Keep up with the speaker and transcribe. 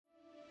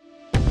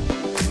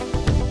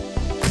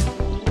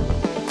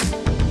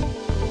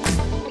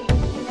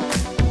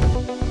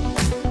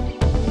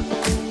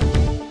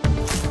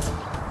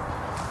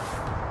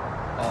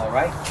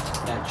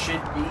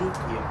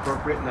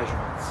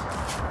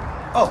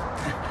Oh,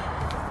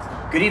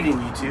 good evening,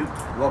 YouTube.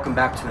 Welcome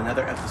back to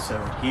another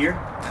episode here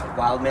at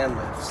Wild Man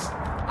Lives.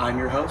 I'm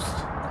your host,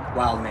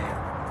 Wild Man.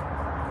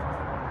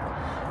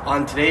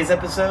 On today's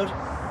episode,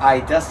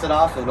 I dusted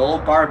off an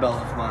old barbell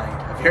of mine,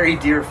 a very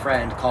dear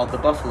friend called the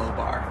Buffalo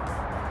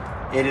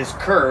Bar. It is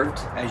curved,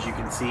 as you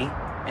can see,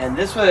 and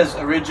this was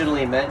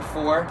originally meant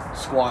for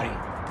squatting.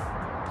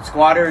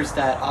 Squatters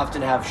that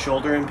often have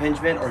shoulder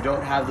impingement or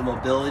don't have the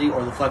mobility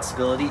or the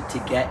flexibility to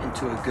get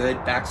into a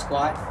good back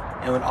squat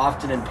and would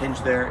often impinge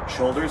their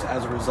shoulders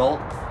as a result.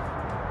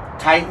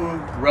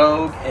 Titan,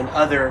 Rogue, and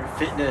other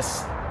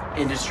fitness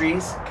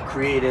industries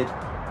created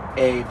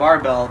a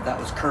barbell that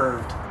was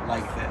curved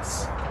like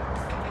this.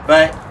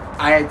 But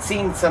I had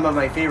seen some of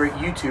my favorite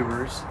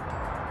YouTubers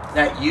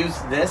that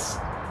used this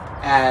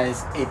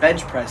as a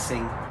bench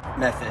pressing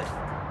method.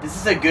 This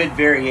is a good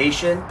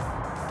variation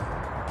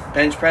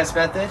bench press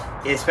method,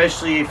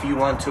 especially if you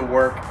want to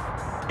work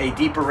a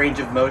deeper range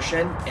of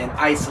motion and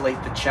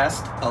isolate the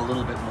chest a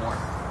little bit more.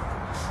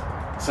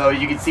 So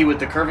you can see with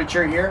the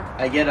curvature here,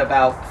 I get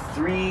about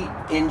 3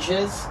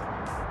 inches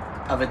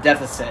of a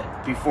deficit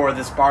before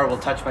this bar will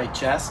touch my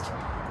chest,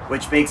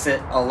 which makes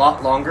it a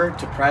lot longer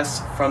to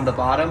press from the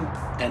bottom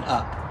and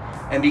up.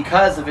 And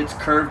because of its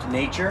curved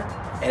nature,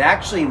 it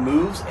actually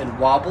moves and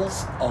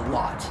wobbles a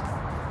lot,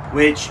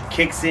 which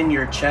kicks in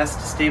your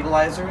chest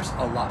stabilizers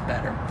a lot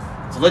better.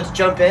 So let's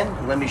jump in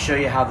and let me show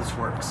you how this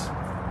works.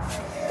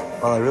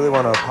 Well, I really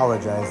want to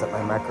apologize that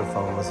my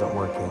microphone wasn't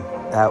working.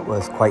 That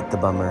was quite the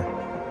bummer.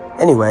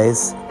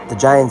 Anyways, the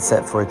giant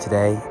set for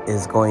today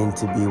is going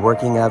to be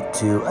working up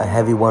to a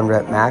heavy 1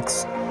 rep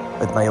max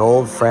with my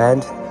old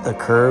friend, the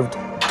curved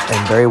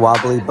and very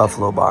wobbly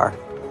Buffalo Bar.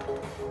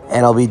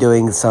 And I'll be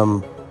doing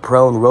some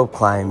prone rope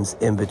climbs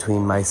in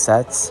between my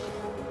sets.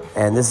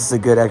 And this is a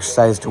good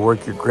exercise to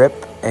work your grip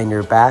and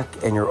your back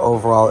and your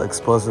overall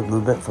explosive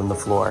movement from the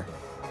floor.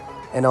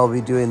 And I'll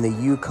be doing the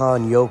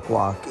Yukon yoke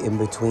walk in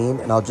between,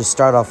 and I'll just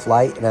start off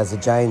light, and as the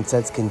giant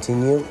sets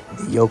continue,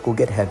 the yoke will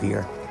get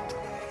heavier.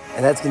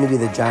 And that's going to be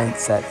the giant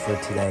set for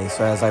today.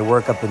 So as I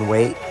work up in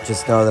weight,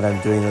 just know that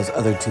I'm doing those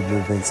other 2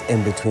 movements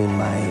in between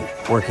my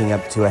working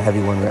up to a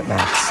heavy 1 rep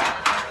max.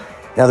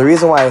 Now the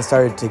reason why I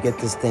started to get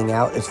this thing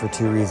out is for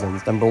 2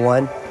 reasons. Number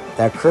 1,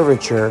 that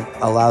curvature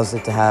allows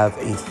it to have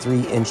a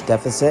 3-inch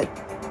deficit,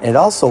 and it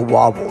also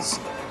wobbles.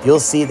 You'll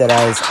see that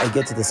as I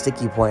get to the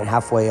sticky point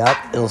halfway up,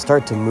 it'll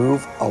start to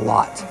move a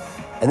lot.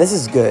 And this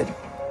is good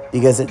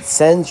because it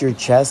sends your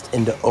chest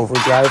into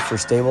overdrive for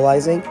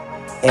stabilizing,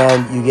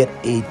 and you get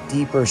a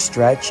deeper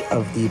stretch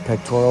of the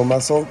pectoral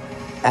muscle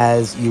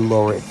as you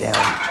lower it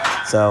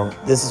down. So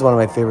this is one of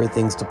my favorite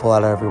things to pull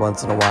out every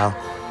once in a while.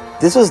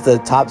 This was the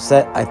top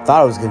set I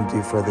thought I was going to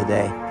do for the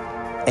day.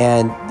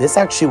 And this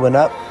actually went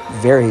up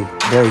very,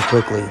 very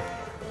quickly.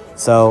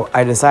 So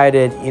I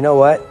decided, you know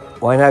what?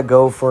 Why not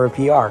go for a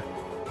PR?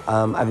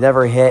 I've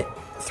never hit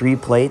 3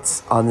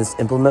 plates on this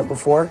implement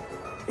before.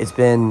 It's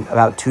been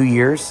about 2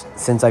 years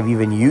since I've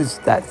even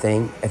used that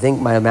thing. I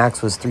think my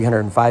max was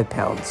 305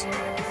 pounds.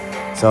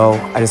 So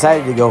I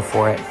decided to go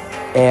for it.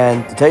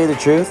 And to tell you the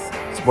truth,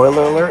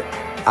 spoiler alert,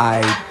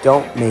 I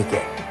don't make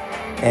it.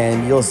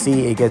 And you'll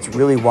see it gets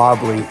really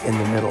wobbly in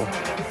the middle.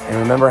 And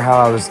remember how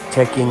I was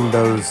checking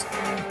those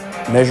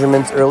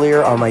measurements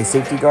earlier on my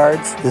safety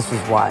guards? This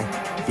was why.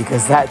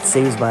 Because that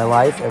saves my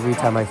life every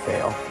time I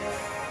fail.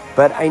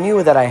 But I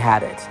knew that I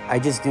had it. I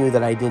just knew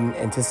that I didn't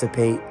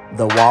anticipate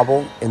the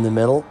wobble in the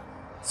middle.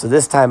 So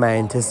this time I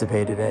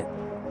anticipated it.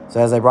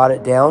 So as I brought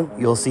it down,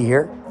 you'll see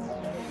here,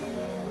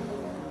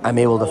 I'm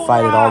able to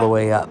fight it all the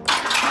way up.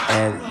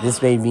 And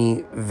this made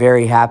me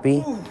very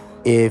happy.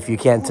 If you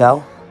can't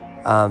tell,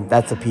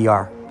 that's a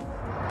PR.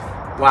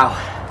 Wow,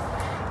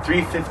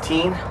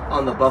 315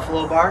 on the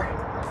Buffalo Bar.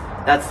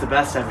 That's the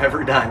best I've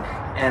ever done.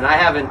 And I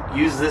haven't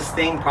used this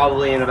thing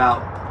probably in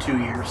about 2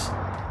 years.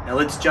 Now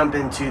let's jump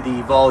into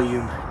the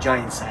volume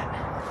giant set.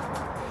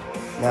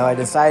 Now I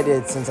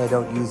decided, since I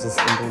don't use this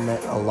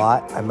implement a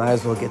lot, I might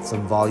as well get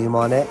some volume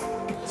on it.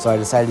 So I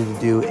decided to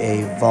do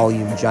a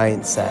volume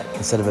giant set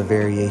instead of a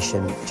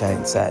variation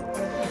giant set,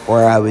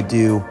 where I would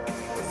do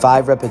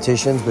 5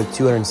 repetitions with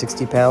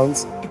 260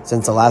 pounds,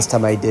 since the last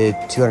time I did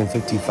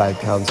 255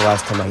 pounds, the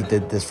last time I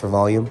did this for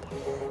volume.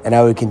 And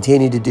I would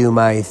continue to do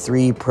my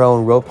 3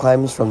 prone rope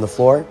climbs from the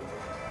floor.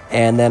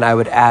 And then I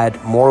would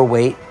add more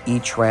weight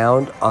each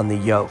round on the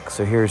yoke.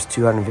 So here's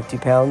 250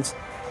 pounds.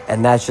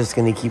 And that's just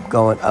going to keep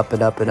going up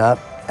and up and up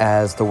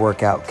as the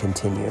workout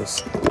continues.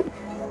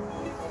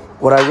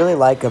 What I really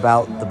like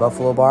about the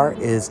Buffalo Bar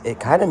is it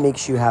kind of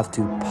makes you have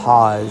to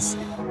pause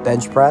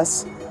bench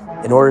press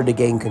in order to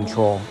gain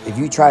control. If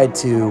you tried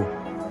to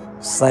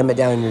slam it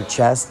down in your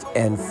chest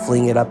and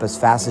fling it up as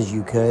fast as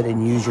you could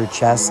and use your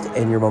chest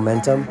and your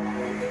momentum,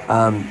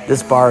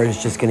 this bar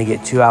is just going to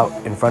get 2 out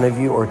in front of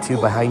you or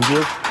 2 behind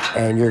you,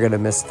 and you're going to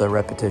miss the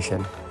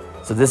repetition.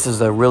 So this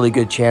is a really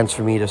good chance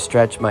for me to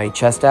stretch my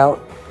chest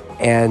out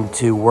and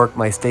to work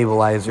my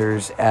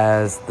stabilizers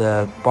as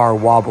the bar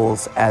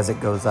wobbles as it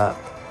goes up.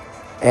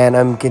 And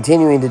I'm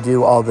continuing to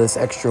do all this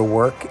extra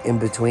work in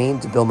between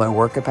to build my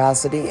work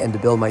capacity and to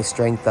build my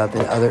strength up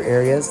in other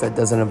areas that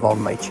doesn't involve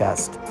my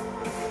chest.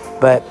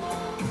 But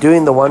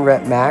doing the 1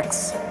 rep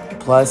max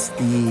plus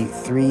the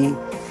 3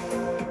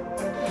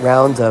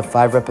 rounds of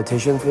 5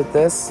 repetitions with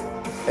this,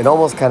 it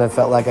almost kind of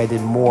felt like I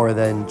did more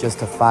than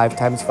just a 5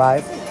 times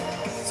 5.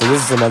 So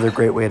this is another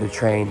great way to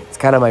train. It's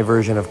kind of my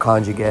version of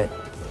conjugate,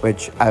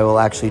 which I will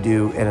actually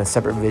do in a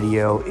separate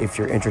video if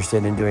you're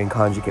interested in doing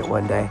conjugate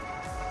one day.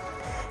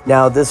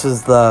 Now this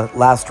was the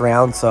last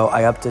round, so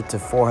I upped it to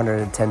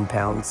 410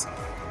 pounds.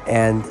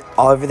 And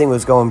everything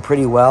was going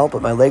pretty well,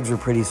 but my legs were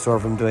pretty sore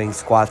from doing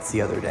squats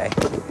the other day.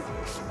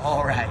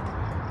 All right,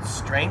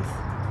 strength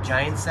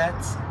giant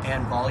sets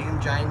and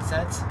volume giant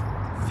sets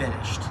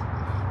finished.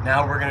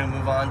 Now we're gonna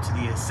move on to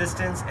the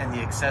assistance and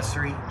the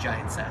accessory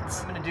giant sets.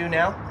 What I'm gonna do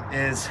now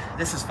is,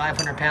 this is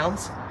 500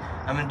 pounds.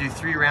 I'm gonna do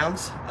 3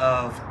 rounds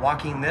of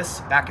walking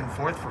this back and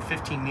forth for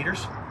 15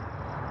 meters,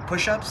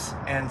 push-ups,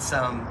 and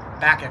some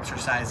back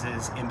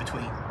exercises in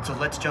between. So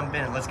let's jump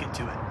in and let's get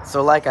to it.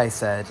 So like I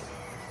said,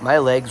 my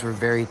legs were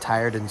very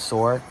tired and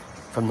sore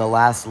from the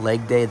last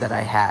leg day that I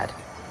had.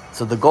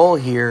 So the goal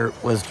here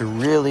was to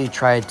really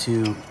try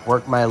to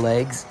work my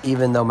legs,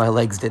 even though my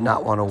legs did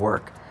not want to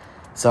work.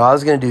 So I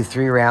was going to do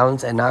 3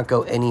 rounds and not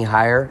go any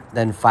higher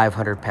than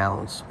 500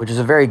 pounds, which is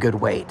a very good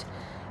weight.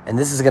 And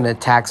this is going to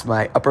tax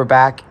my upper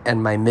back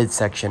and my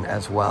midsection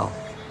as well.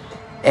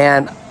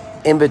 And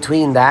in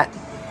between that,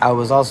 I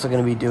was also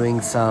going to be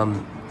doing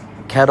some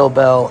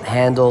kettlebell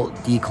handle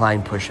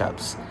decline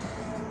push-ups.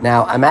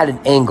 Now I'm at an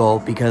angle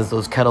because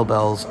those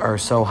kettlebells are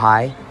so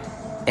high,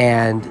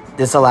 and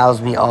this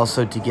allows me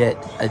also to get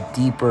a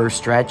deeper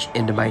stretch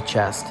into my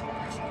chest.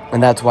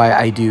 And that's why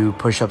I do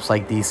push-ups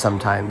like these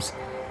sometimes.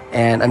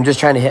 And I'm just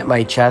trying to hit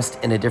my chest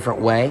in a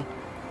different way.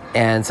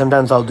 And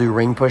sometimes I'll do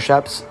ring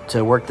push-ups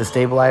to work the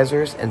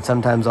stabilizers, and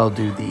sometimes I'll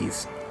do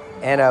these.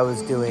 And I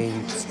was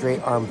doing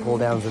straight arm pull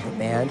downs with a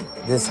band.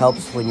 This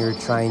helps when you're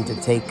trying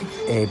to take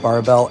a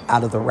barbell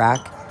out of the rack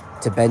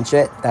to bench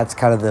it. That's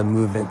kind of the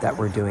movement that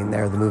we're doing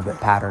there, the movement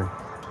pattern.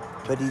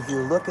 But if you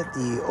look at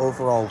the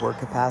overall work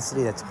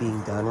capacity that's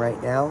being done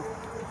right now,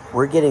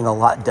 we're getting a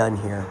lot done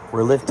here.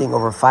 We're lifting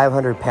over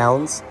 500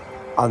 pounds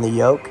on the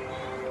yoke,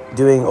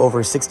 doing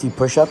over 60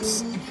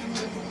 push-ups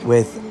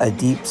with a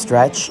deep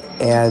stretch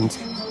and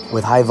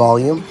with high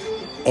volume.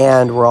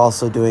 And we're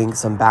also doing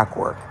some back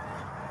work.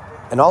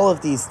 And all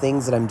of these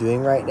things that I'm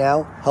doing right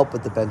now help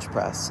with the bench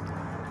press.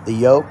 The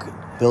yoke,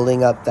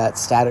 building up that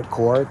static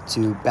core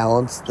to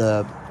balance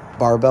the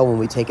barbell when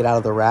we take it out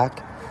of the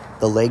rack.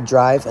 The leg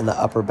drive and the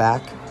upper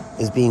back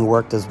is being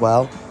worked as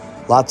well.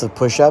 Lots of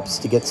push-ups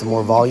to get some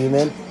more volume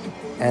in.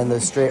 And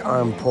the straight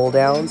arm pull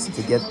downs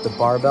to get the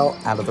barbell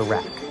out of the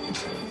rack.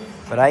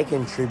 But I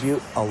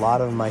contribute a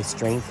lot of my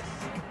strength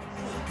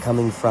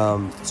coming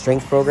from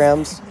strength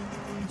programs,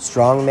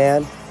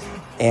 strongman,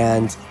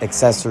 and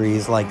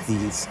accessories like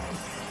these.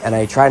 And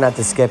I try not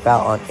to skip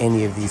out on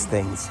any of these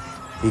things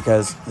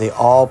because they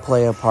all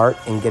play a part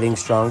in getting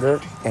stronger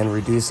and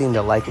reducing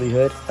the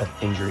likelihood of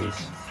injuries.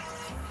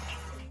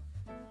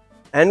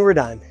 And we're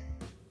done.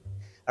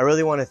 I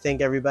really want to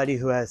thank everybody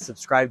who has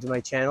subscribed to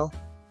my channel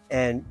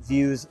and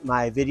views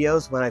my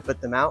videos when I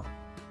put them out.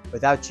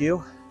 Without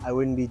you, I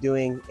wouldn't be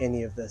doing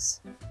any of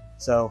this.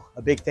 So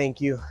a big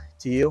thank you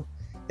to you.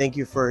 Thank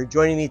you for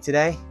joining me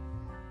today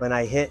when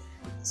I hit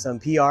some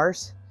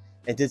PRs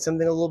and did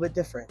something a little bit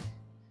different.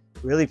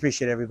 Really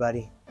appreciate it,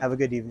 everybody. Have a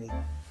good evening.